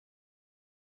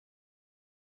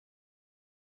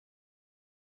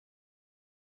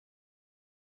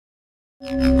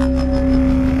Hello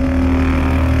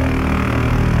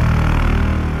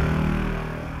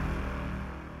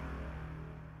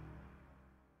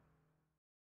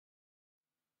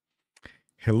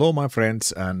my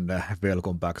friends and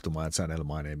welcome back to my channel.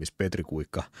 My name is Petri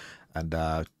Kuikka and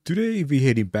today we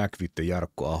heading back with the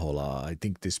Jarkko Ahola. I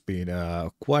think this been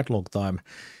quite long time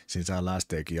since I last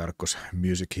take Jarkko's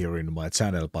music here in my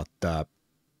channel, but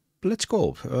let's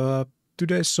go.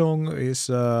 Today's song is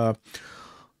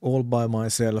all by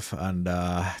myself and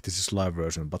this is live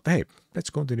version, but hey, let's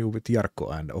continue with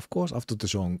Jarkko, and of course after the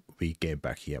song we came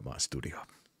back here in my studio.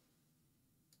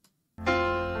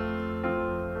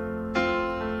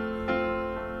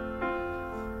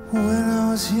 When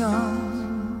I was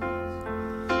young,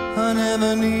 I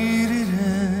never needed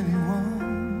anyone,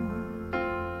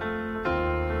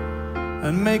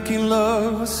 and making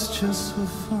love was just for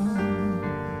fun.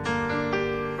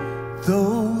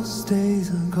 Those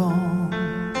days are gone.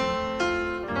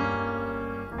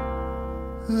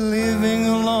 Living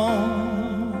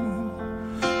alone,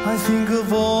 I think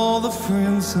of all the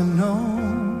friends I've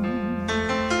known.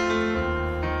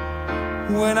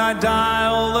 When I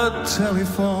dial the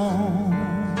telephone,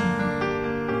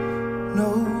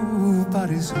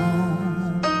 nobody's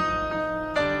home.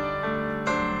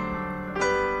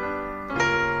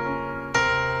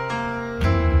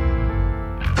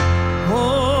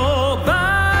 All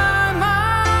by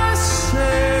myself,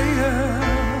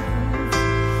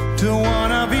 don't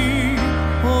wanna be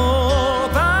all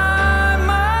by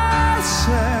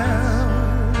myself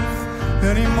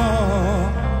anymore.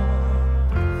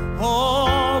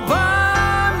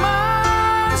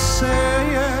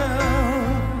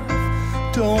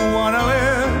 Don't wanna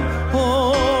live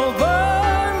all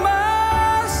by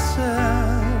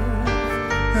myself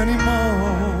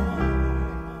anymore.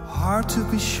 Hard to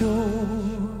be sure.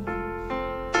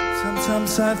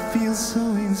 Sometimes I feel so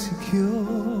insecure.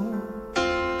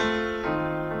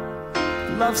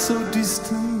 Love so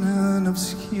distant and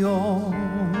obscure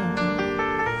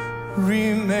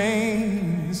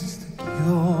remains the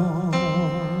cure.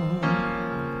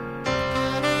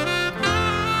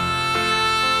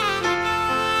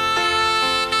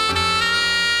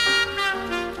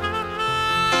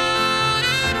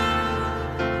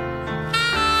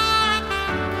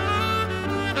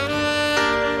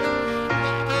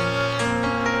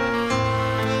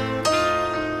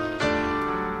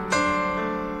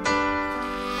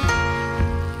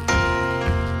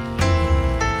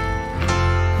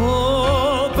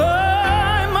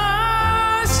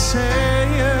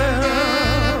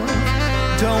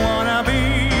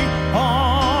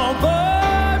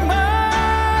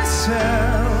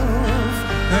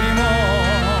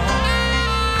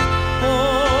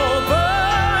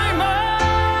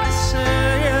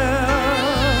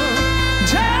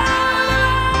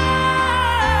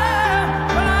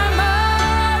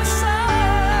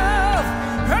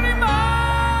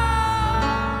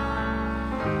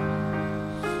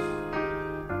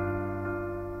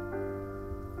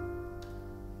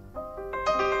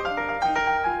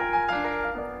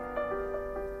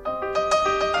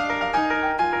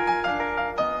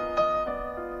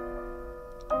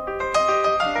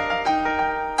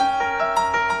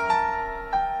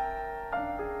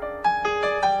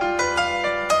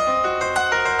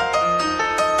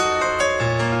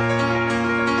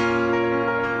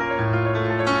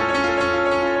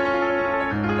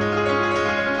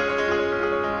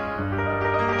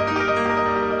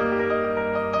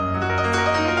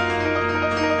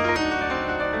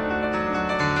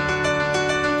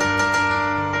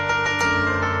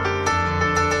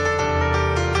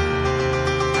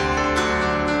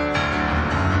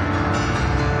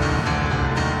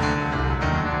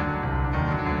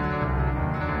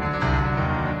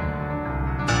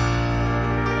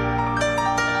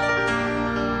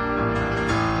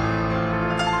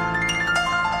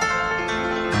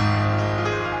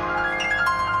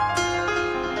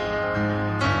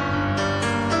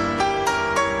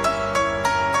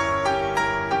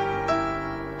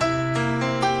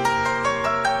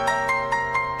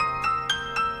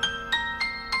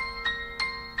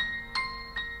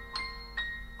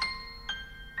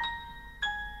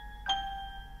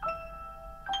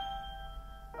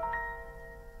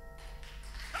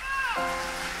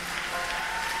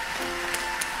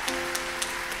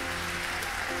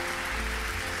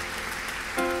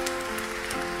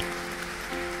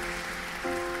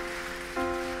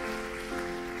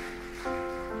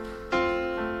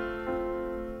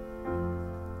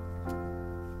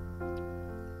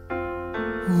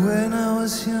 When I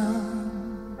was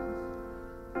young,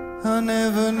 I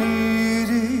never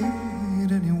needed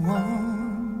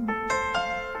anyone,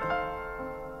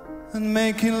 and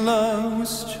making love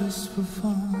was just for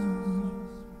fun.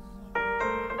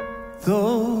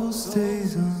 Those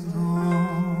days are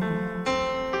gone.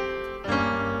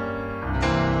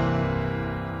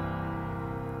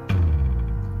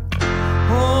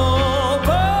 All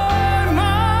by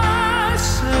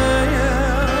myself,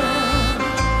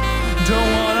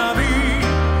 don't wanna be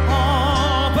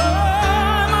all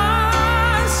by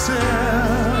myself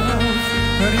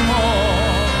anymore.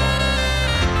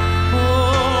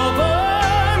 All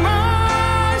by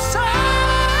myself,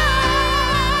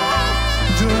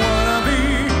 don't wanna be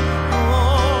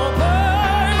all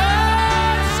by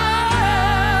myself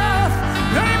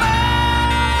anymore.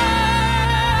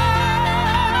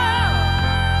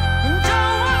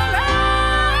 Don't wanna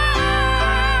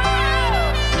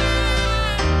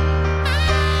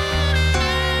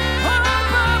all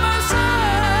by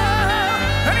myself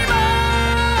anymore.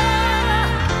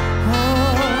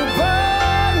 All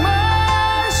by myself,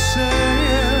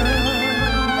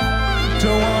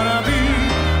 don't wanna be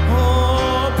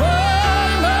all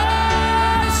by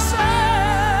myself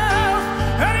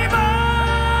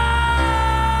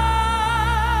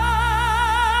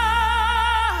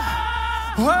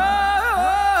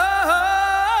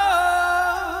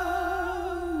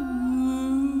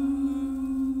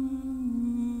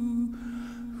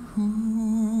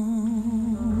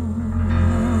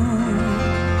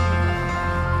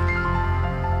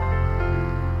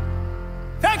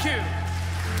Thank you.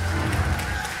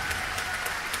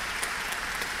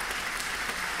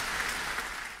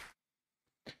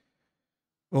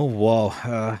 Oh wow,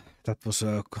 that was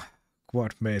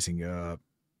quite amazing.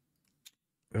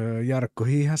 Jarkko,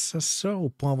 he has a so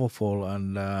powerful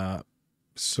and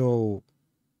so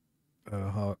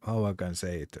how I can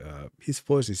say it. His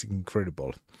voice is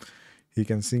incredible. He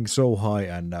can sing so high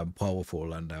and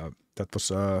powerful, and that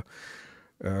was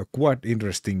quite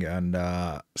interesting and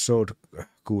so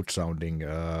good sounding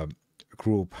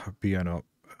group, piano,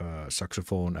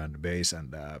 saxophone, and bass,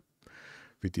 and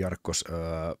with Jarkko's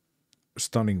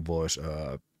stunning voice.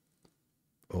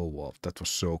 Oh wow, that was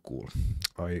so cool.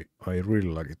 I really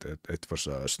like it. It was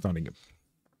stunning,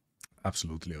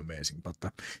 absolutely amazing. But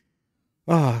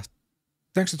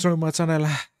thanks for joining my channel.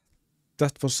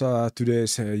 That was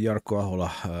today's Jarkko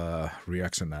Ahola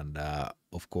reaction, and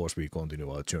of course we continue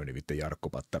our journey with the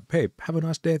Jarkko. But hey, have a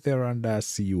nice day there, and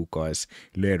see you guys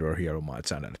later here on my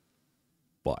channel.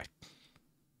 Bye.